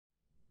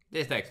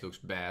This deck looks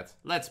bad.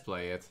 Let's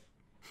play it.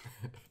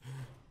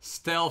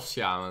 Stealth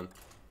Shaman.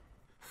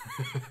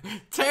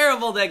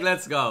 Terrible deck,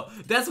 let's go.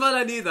 That's what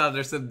I need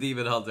under some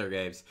Demon Hunter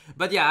games.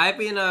 But yeah, I've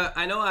been,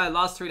 I know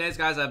last 3 days,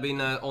 guys, I've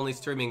been only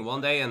streaming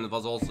 1 day and it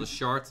was also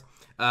short.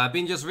 I've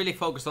been just really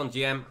focused on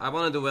GM. I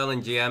want to do well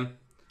in GM.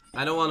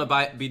 I don't want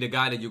to be the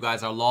guy that you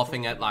guys are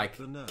laughing at, like,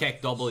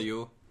 Keck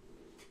W.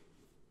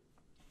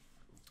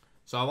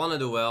 So I want to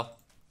do well.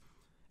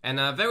 And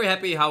very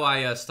happy how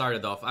I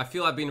started off. I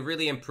feel I've been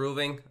really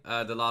improving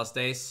the last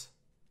days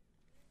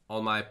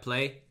on my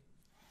play.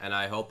 And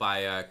I hope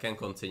I can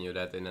continue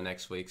that in the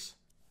next weeks.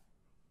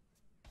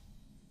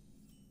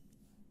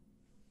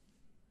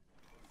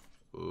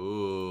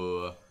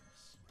 Ooh.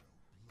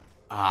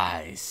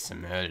 I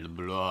smell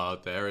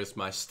blood. There is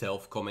my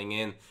stealth coming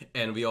in.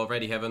 And we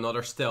already have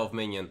another stealth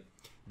minion.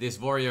 This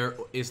warrior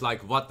is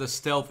like, what the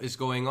stealth is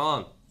going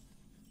on?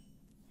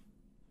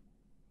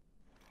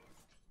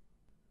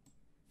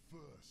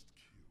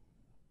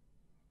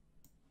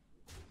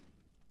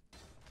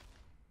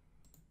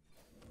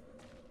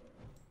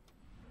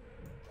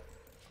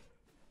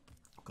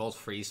 Calls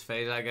freeze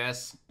phase, I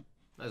guess.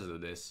 Let's do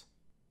this.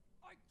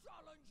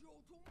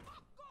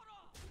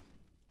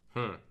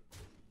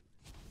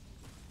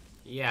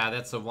 Yeah,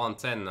 that's a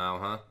 110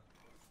 now,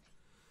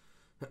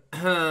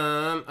 huh?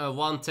 A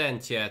 110,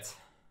 chat.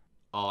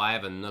 Oh, I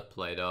have a nut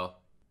play though.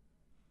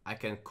 I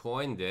can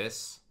coin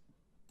this.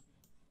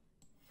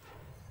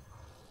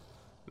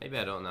 Maybe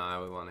I don't know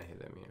how we want to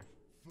hit him here.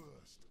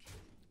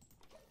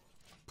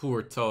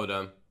 Poor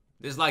totem.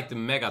 This is like the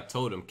mega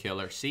totem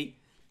killer. See?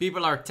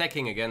 People are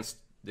attacking against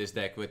this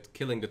deck with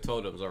killing the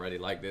totems already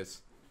like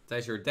this.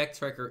 Thijs, your deck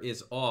tracker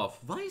is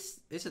off. Why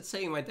is it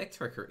saying my deck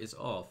tracker is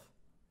off?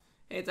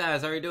 Hey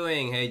Thijs, how are you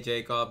doing? Hey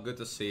Jacob, good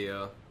to see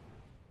you.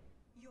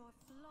 Your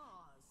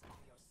flaws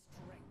are your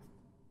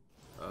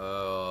strength.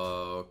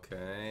 Oh,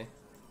 okay.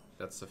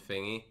 That's a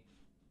thingy.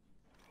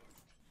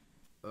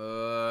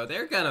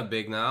 They're kind of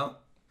big now.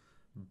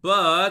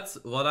 But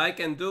what I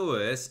can do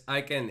is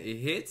I can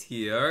hit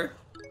here.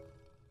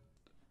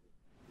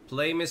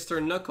 Play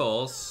Mr.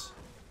 Knuckles.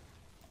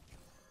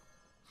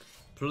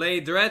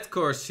 Play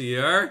Dreadcourse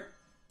here.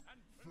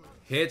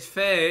 Hit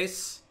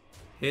face.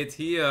 Hit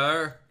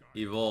here.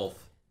 Evolve.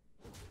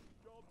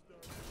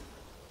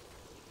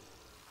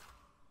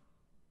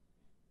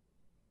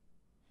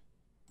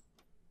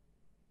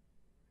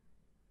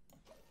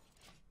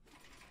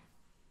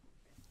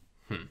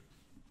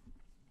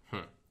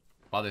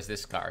 What is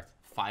this card?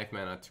 5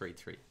 mana,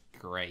 3/3.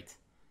 Great.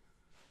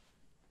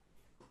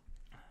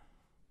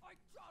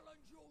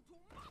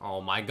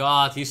 Oh my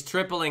god, he's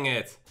tripling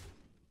it.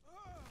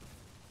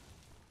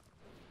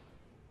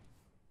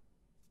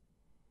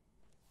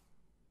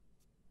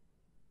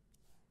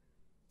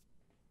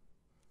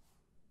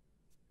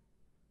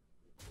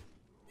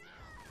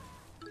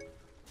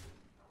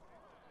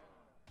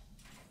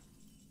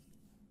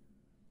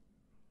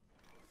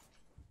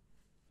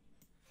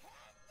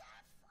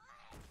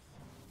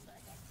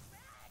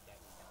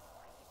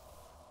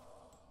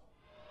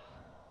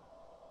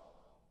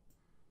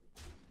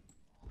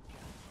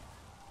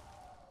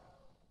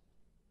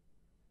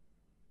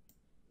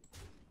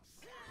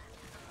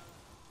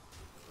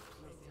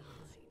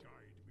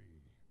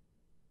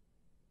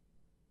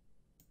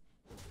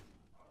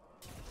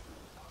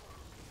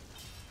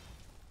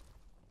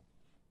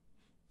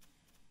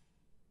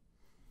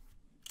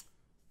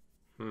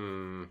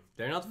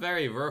 They're not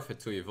very worth it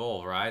to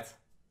evolve, right?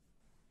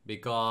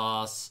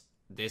 Because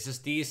this is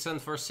decent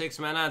for 6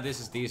 mana, this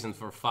is decent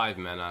for 5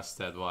 mana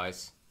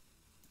stat-wise.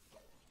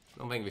 I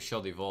don't think we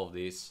should evolve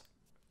these.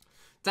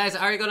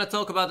 Thijs, are you gonna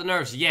talk about the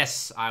nerfs?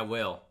 Yes, I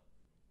will.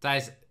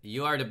 Thijs,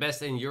 you are the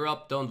best in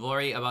Europe, don't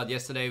worry about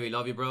yesterday, we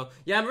love you, bro.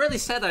 Yeah, I'm really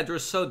sad I drew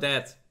so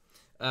dead.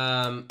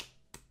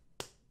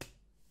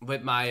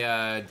 With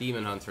my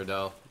Demon Hunter,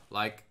 though.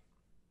 Like,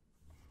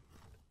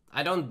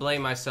 I don't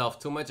blame myself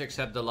too much,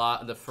 except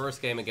the first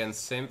game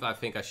against Simp, I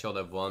think I should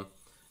have won.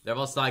 There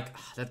was like,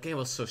 that game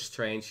was so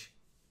strange.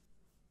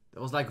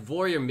 There was like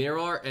Warrior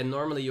Mirror, and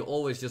normally you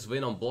always just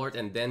win on board,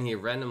 and then I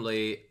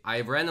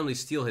randomly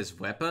steal his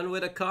weapon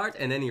with a card,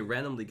 and then he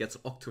randomly gets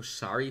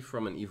Octosari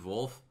from an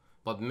Evolve,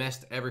 but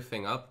messed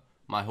everything up,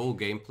 my whole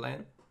game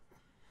plan.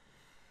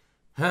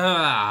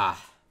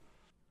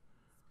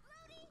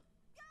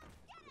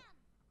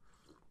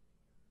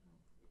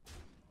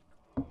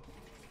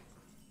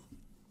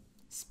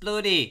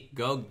 Splooty,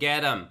 go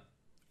get him.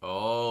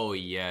 Oh,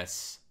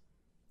 yes.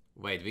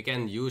 Wait, we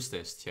can use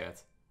this,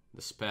 chat.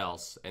 The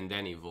spells, and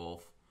then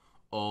evolve.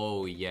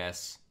 Oh,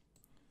 yes.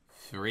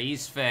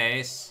 Freeze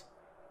face.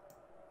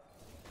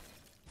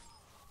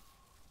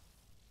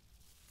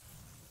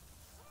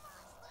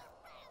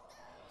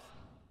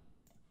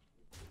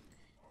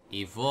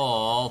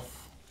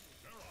 Evolve.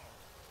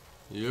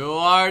 You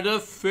are the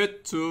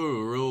fit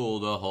to rule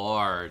the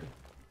horde.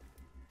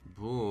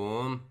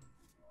 Boom.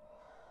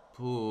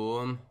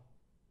 Boom.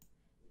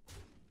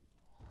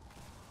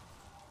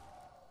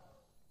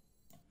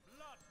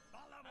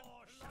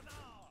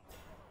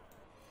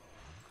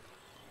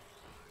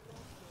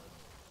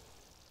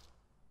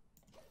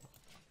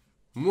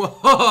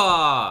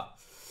 Mwahaha!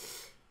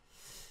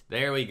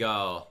 There we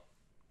go.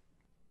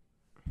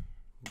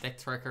 Deck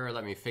tracker,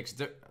 let me fix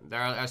the...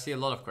 I see a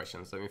lot of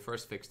questions. Let me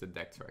first fix the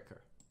deck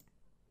tracker.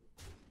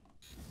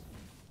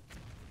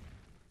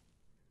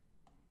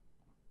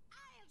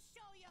 I'll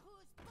show you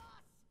who's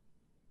boss.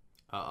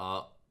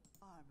 Uh-oh.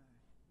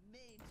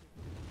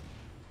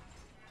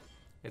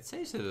 It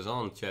says it is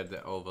on chat,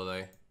 the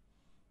overlay.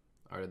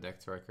 Or the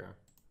deck tracker.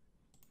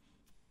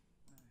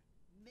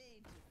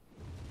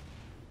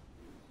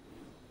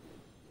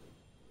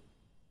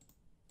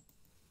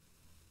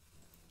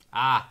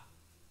 Ah!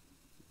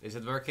 Is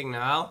it working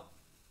now?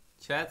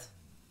 Chat?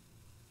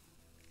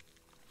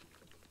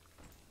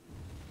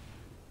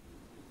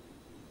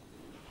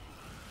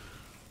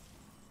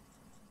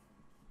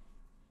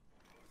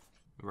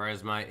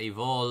 Where's my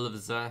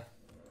evolves?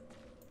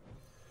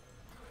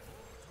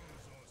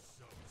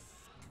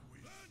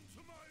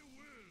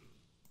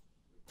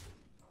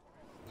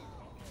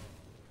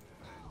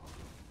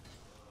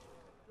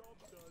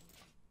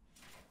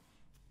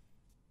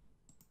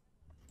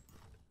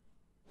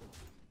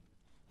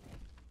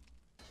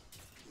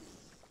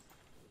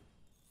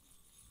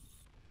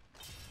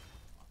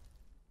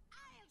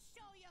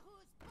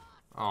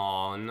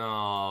 Oh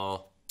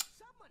no.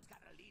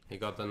 He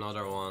got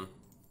another one.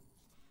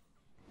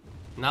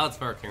 Now it's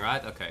working,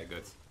 right? Okay,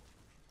 good.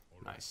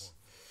 Nice.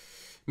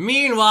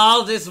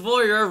 Meanwhile, this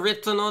warrior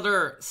ripped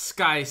another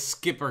sky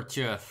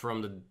skippertje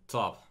from the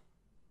top.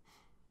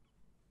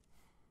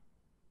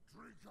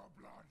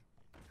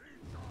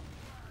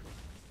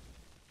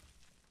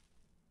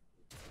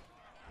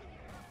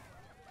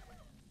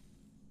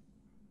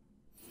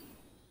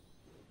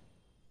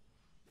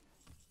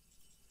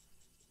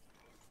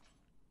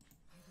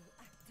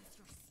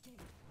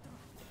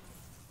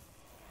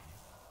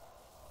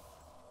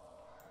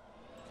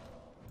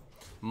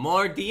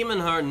 More demon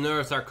heart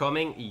nerfs are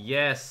coming.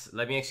 Yes,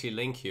 let me actually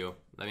link you.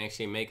 Let me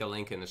actually make a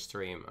link in the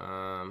stream.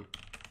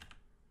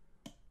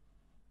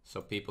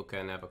 So people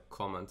can have a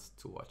comment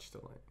to watch the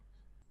link.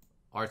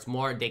 Or it's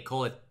more, they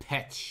call it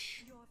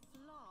patch. Your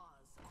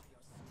flaws are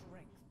your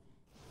strength.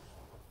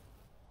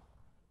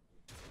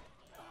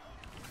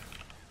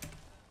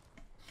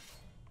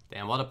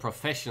 Damn, what a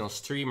professional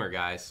streamer,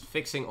 guys.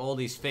 Fixing all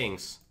these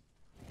things.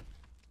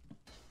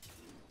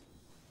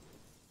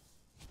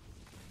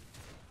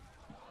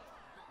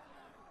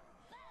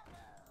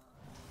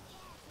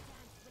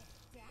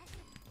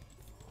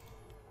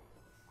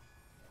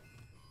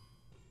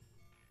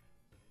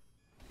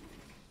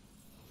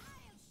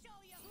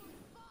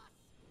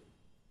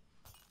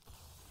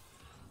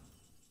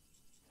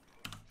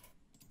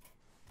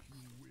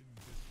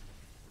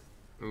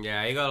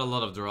 Yeah, he got a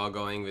lot of draw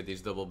going with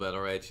these double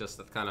battle rages, just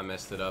that kind of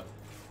messed it up.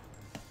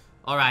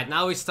 Alright,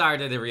 now we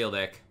started the real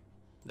deck.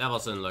 That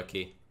was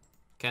unlucky.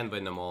 Can't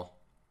win them all.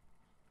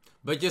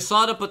 But you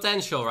saw the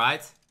potential,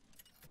 right?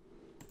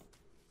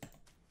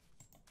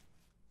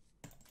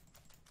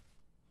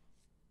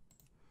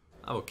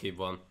 I will keep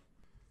one.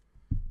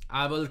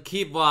 I will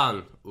keep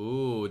one.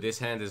 Ooh, this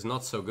hand is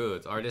not so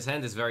good. Or this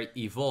hand is very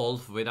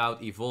evolve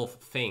without evolve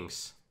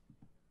things.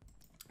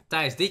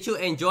 Thijs, did you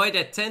enjoy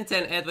that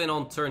 10-10 Edwin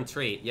on turn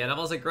 3? Yeah, that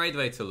was a great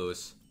way to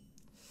lose.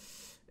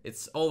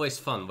 It's always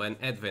fun when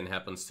Edwin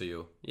happens to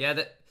you.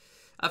 Yeah,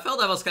 I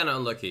felt I was kind of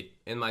unlucky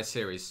in my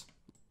series.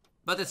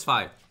 But it's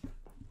fine.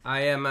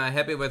 I am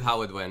happy with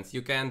how it went.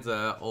 You can't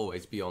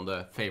always be on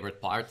the favorite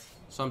part.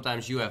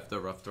 Sometimes you have the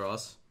rough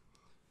draws.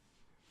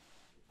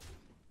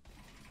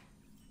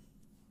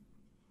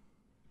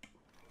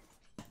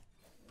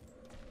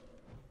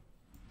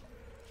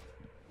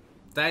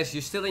 Thijs,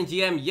 you still in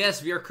GM?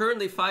 Yes, we are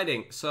currently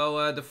fighting.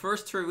 So the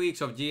first 3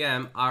 weeks of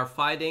GM are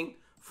fighting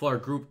for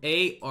Group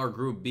A or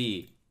Group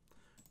B.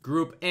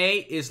 Group A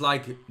is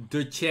like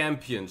the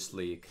Champions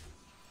League.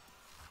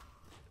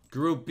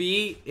 Group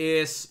B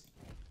is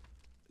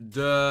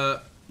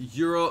the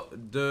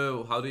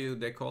how do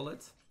they call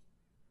it?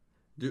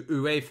 The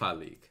UEFA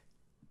League.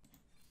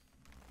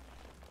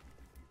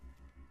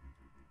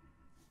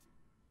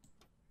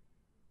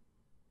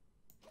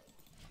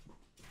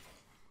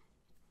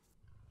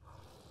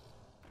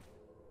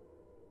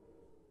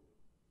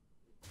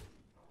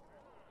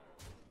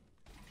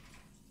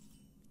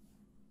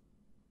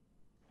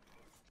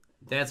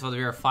 That's what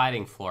we are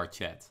fighting for,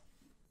 chat.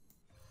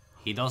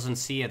 He doesn't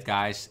see it,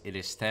 guys. It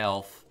is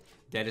stealth.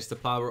 That is the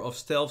power of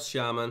stealth,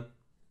 Shaman.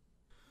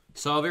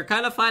 So we're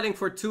kind of fighting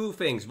for two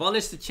things. One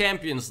is the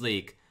Champions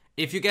League.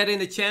 If you get in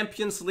the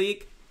Champions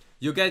League,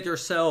 you get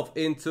yourself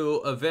into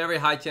a very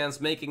high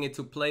chance making it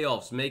to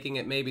playoffs, making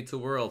it maybe to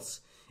Worlds.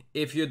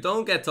 If you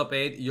don't get top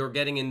 8, you're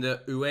getting in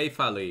the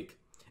UEFA League.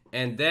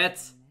 And that,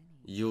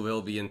 you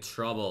will be in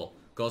trouble.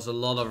 Because a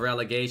lot of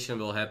relegation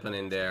will happen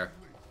in there.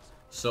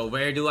 So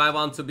where do I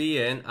want to be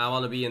in? I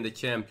want to be in the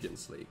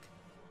Champions League.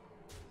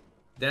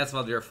 That's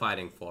what we're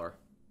fighting for.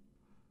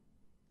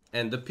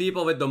 And the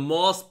people with the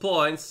most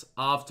points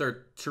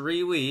after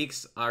 3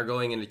 weeks are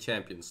going in the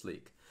Champions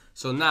League.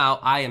 So now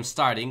I am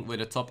starting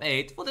with a top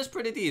 8, what is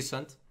pretty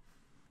decent.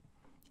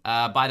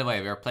 By the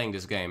way, we are playing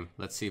this game.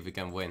 Let's see if we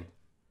can win.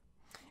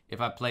 If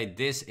I play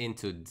this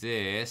into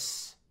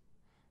this,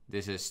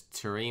 this is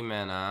 3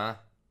 mana.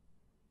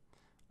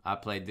 I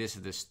play this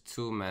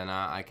 2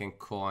 mana. I can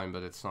coin,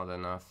 but it's not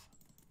enough.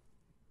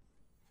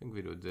 I think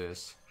we do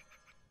this.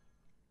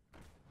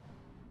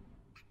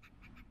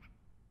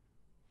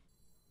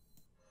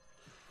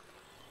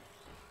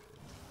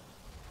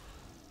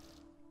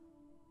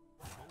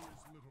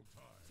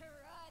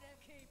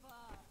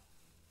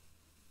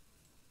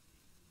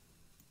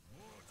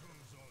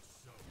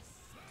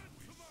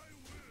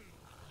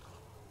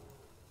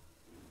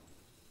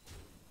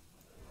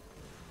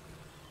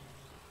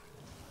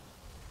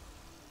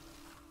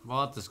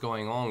 What is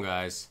going on,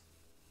 guys?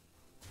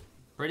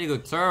 Pretty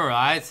good turn,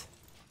 right?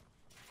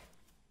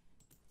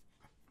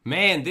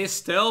 Man, this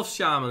stealth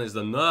shaman is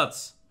the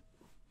nuts.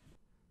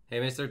 Hey,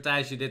 Mr.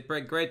 Thijs, you did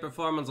great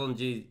performance on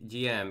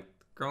GM.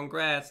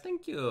 Congrats,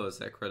 thank you,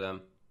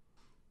 Sacredum.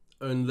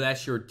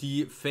 Unless you're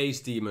face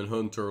demon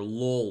hunter,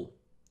 lol.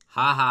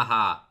 Ha ha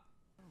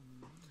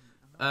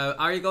ha.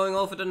 Are you going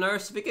over the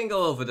nerfs? We can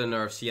go over the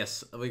nerfs,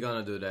 yes, we're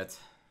gonna do that.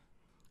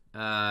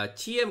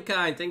 GM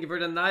Kind, thank you for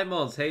the 9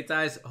 months. Hey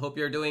Thijs, hope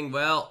you're doing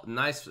well.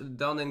 Nice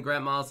done in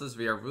Grandmasters,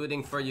 we are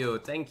rooting for you.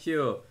 Thank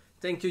you.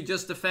 Thank you,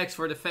 Just the Facts,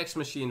 for the fax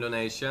machine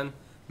donation.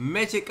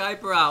 Magic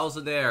Hypera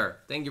also there.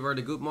 Thank you for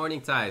the good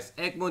morning, Thijs.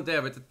 Egmont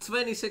there with the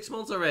 26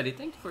 months already.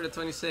 Thank you for the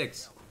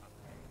 26.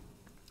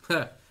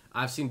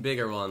 I've seen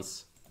bigger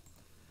ones.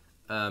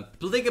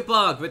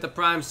 Blickepog with the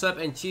prime sub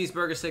and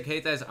cheeseburger stick.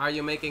 Hey Thijs, are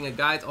you making a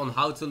guide on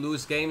how to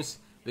lose games?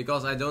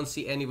 Because I don't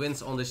see any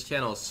wins on this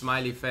channel.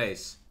 Smiley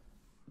face.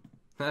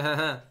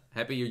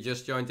 Happy you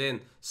just joined in.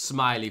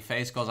 Smiley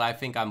face, because I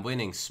think I'm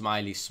winning.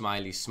 Smiley,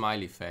 smiley,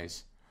 smiley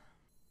face.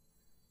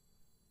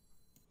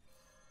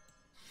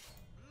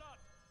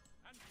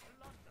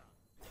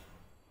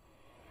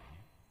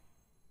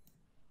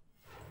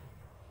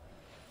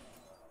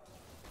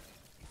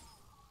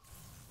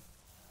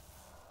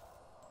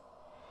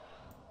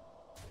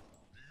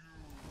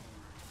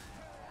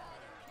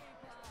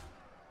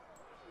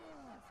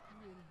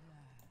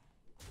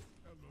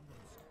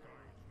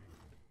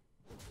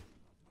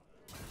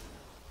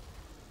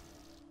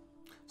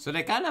 So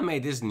they kind of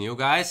made this new,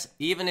 guys.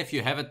 Even if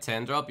you have a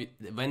 10 drop,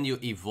 when you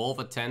evolve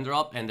a 10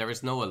 drop and there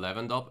is no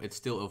 11 drop, it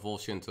still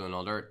evolves you into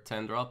another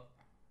 10 drop.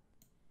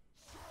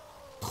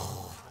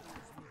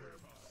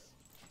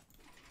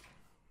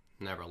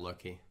 Never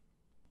lucky.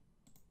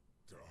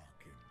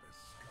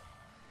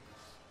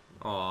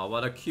 Oh,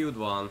 what a cute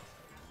one.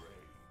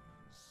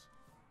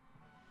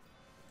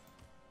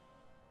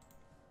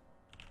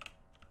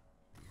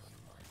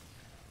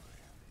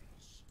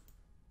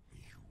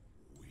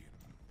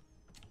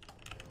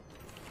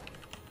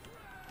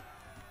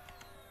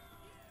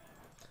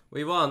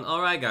 We won.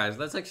 Alright guys,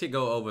 let's actually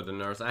go over the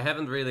nerfs. I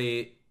haven't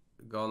really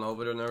gone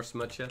over the nerfs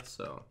much yet,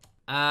 so...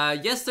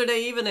 yesterday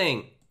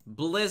evening,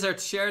 Blizzard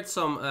shared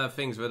some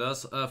things with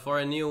us for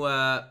a new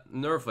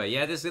nerf way.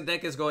 Yeah, this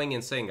deck is going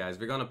insane, guys.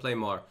 We're gonna play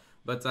more.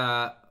 But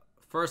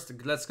first,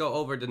 let's go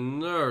over the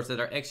nerfs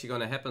that are actually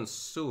gonna happen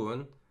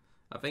soon.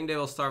 I think they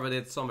will start with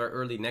it somewhere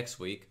early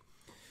next week.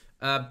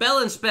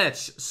 Balance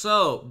patch.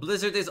 So,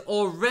 Blizzard is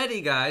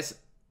already, guys,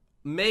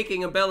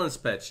 making a balance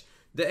patch.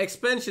 The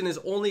expansion is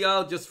only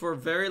out just for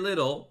very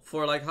little.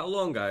 For like how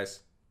long,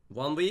 guys?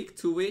 1 week?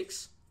 2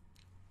 weeks?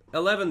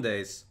 11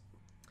 days.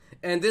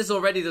 And this is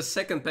already the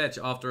second patch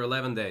after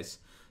 11 days.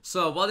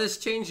 So what is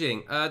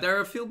changing? There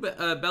are a few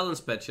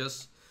balance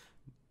patches.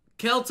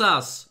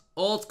 Keltas,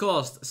 old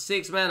cost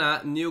 6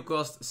 mana, new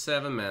cost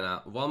 7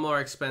 mana. One more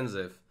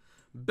expensive.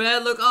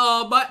 Bad luck.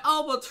 Oh, my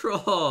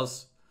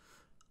Albatross.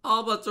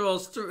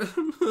 Albatross.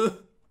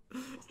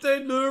 They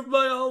nerfed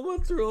my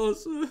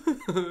Albatross.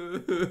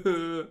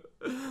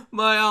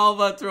 My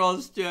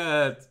Albatross,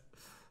 chat.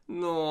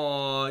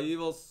 No, he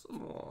was...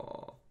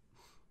 Oh.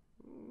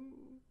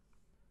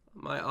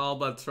 My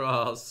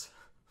Albatross.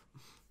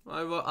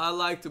 I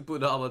like to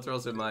put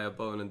Albatross in my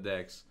opponent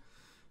decks.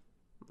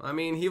 I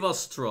mean, he was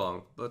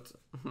strong, but...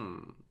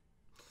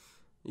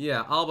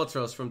 Yeah,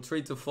 Albatross from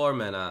 3 to 4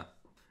 mana.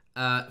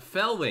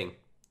 Felwing.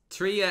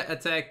 3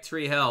 attack,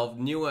 3 health.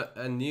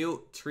 A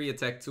new 3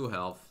 attack, 2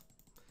 health.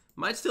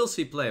 Might still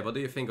see play. What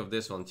do you think of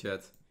this one,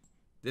 chat?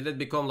 Did it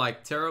become,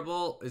 like,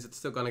 terrible? Is it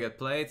still gonna get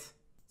played?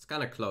 It's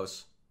kinda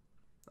close.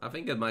 I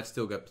think it might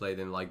still get played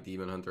in, like,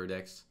 Demon Hunter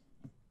decks.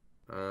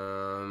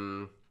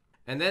 And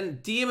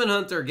then Demon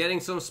Hunter getting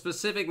some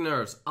specific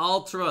nerfs.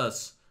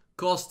 Ultras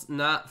cost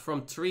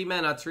from 3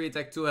 mana, 3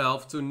 attack, 2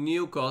 health to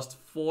new cost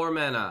 4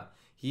 mana.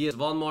 He is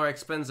 1 more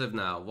expensive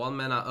now. 1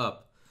 mana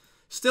up.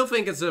 Still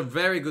think it's a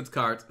very good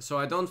card. So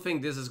I don't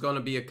think this is gonna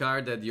be a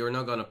card that you're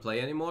not gonna play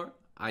anymore.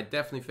 I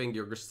definitely think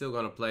you're still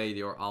gonna play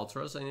your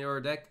Ultras in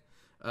your deck.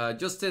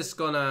 Just is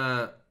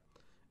gonna...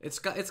 It's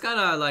kind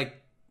of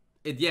like...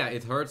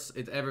 it hurts.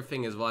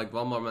 Everything is like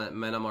 1 more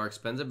mana more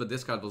expensive, but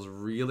this card was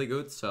really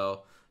good,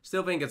 so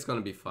still think it's gonna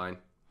be fine.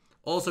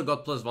 Also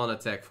got +1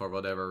 attack for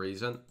whatever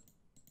reason.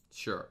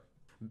 Sure.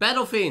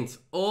 Battle Fiend,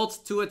 old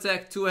 2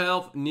 attack, 2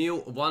 health, new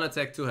 1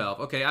 attack, 2 health.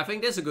 Okay, I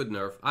think this is a good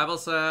nerf. I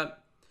was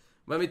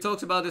when we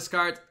talked about this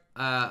card,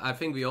 I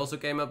think we also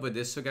came up with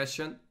this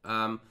suggestion.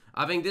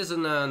 I think this is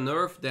a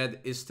nerf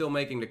that is still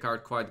making the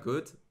card quite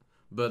good,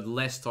 but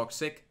less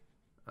toxic.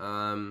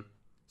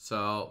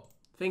 So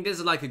I think this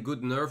is like a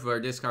good nerf where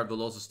this card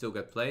will also still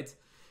get played.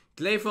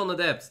 Clayful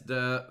Adept,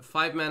 the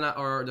 5 mana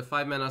or the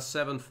 5 mana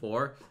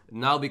 7/4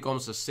 now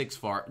becomes a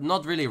 6/4.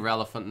 Not really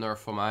relevant nerf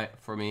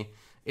for me.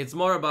 It's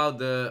more about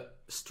the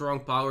strong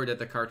power that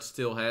the card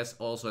still has,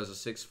 also as a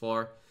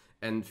 6/4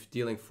 and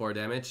dealing 4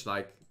 damage.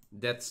 Like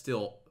that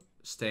still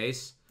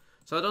stays.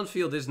 So I don't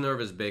feel this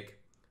nerf is big.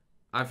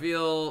 I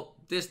feel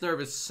this nerf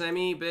is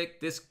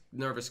semi-big. This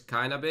nerf is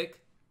kinda big.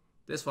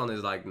 This one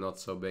is like not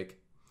so big.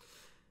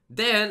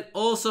 Then,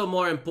 also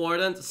more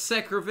important,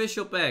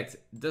 Sacrificial Pact.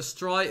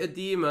 Destroy a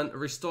demon,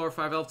 restore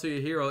 5 health to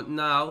your hero.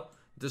 Now,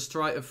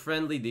 destroy a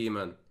friendly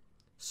demon.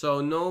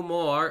 So no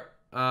more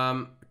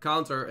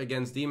counter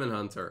against Demon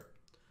Hunter.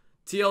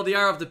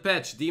 TLDR of the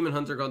patch, Demon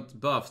Hunter got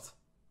buffed.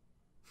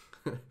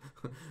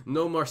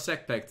 No more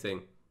Sac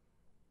Pacting.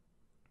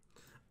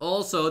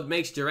 Also, it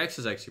makes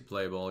Jiraxes actually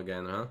playable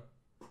again, huh?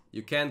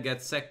 You can't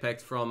get Sac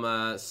Pact from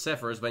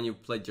Severs when you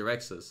play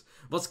Jiraxes.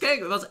 What's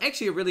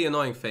actually a really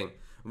annoying thing.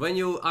 When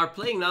you are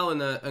playing now in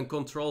a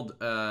uncontrolled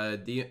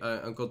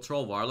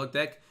Warlock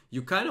deck,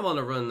 you kind of want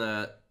to run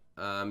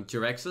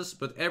Jiraxes,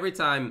 but every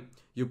time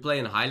you play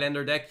in a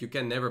Highlander deck, you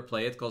can never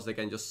play it because they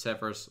can just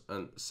Severs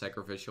and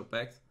Sacrificial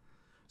Pact.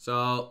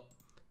 So,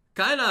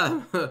 kind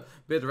of a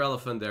bit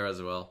relevant there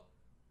as well.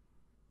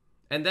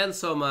 And then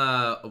some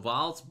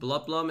wild.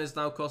 Bloodblum is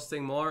now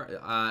costing more.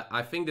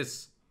 I think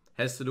this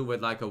has to do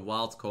with like a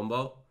wild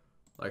combo,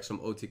 like some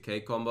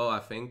OTK combo, I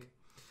think.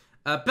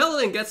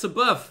 Paladin gets a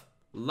buff.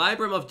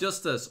 Libram of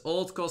Justice,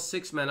 old cost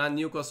 6 mana,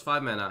 new cost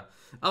 5 mana.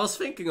 I was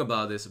thinking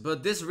about this,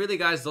 but this really,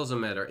 guys,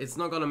 doesn't matter. It's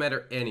not gonna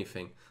matter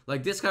anything.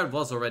 Like, this card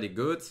was already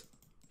good.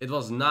 It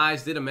was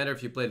nice, didn't matter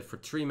if you played it for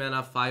 3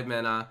 mana, 5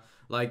 mana.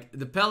 Like,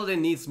 the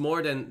Paladin needs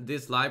more than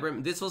this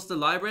Libram. This was the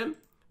Libram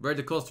where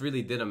the cost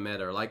really didn't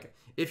matter. Like,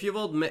 if you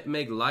would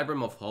make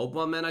Libram of Hope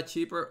 1 mana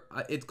cheaper,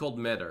 it could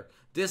matter.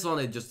 This one,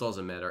 it just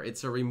doesn't matter.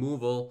 It's a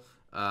removal.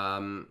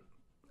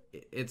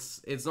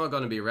 It's not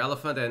gonna be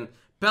relevant, and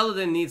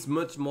Paladin needs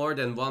much more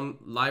than one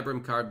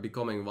Libram card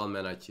becoming 1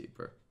 mana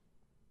cheaper.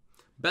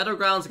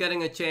 Battlegrounds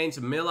getting a change.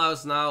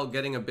 Millhouse now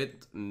getting a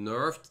bit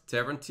nerfed.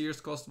 Tavern Tiers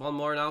cost 1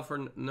 more now for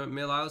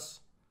Millhouse.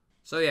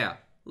 So yeah,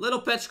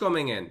 little patch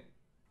coming in.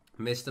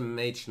 Missed a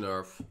mage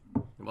nerf.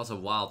 It was a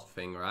wild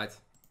thing, right?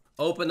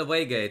 Open the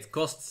Waygate.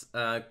 Costs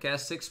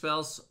cast 6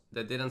 spells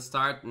that didn't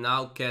start.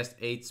 Now cast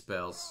 8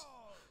 spells.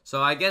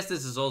 So I guess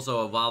this is also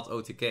a wild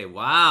OTK.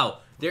 Wow,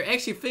 they're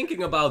actually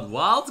thinking about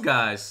wild,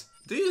 guys.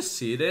 Do you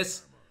see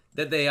this?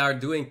 That they are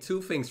doing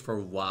 2 things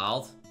for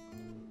wild.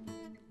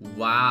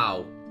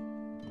 Wow.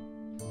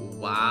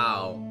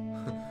 Wow.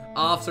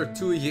 After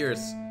 2 years,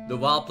 the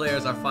wild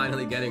players are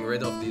finally getting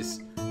rid of these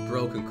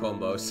broken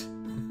combos.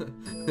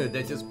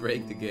 They just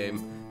break the game.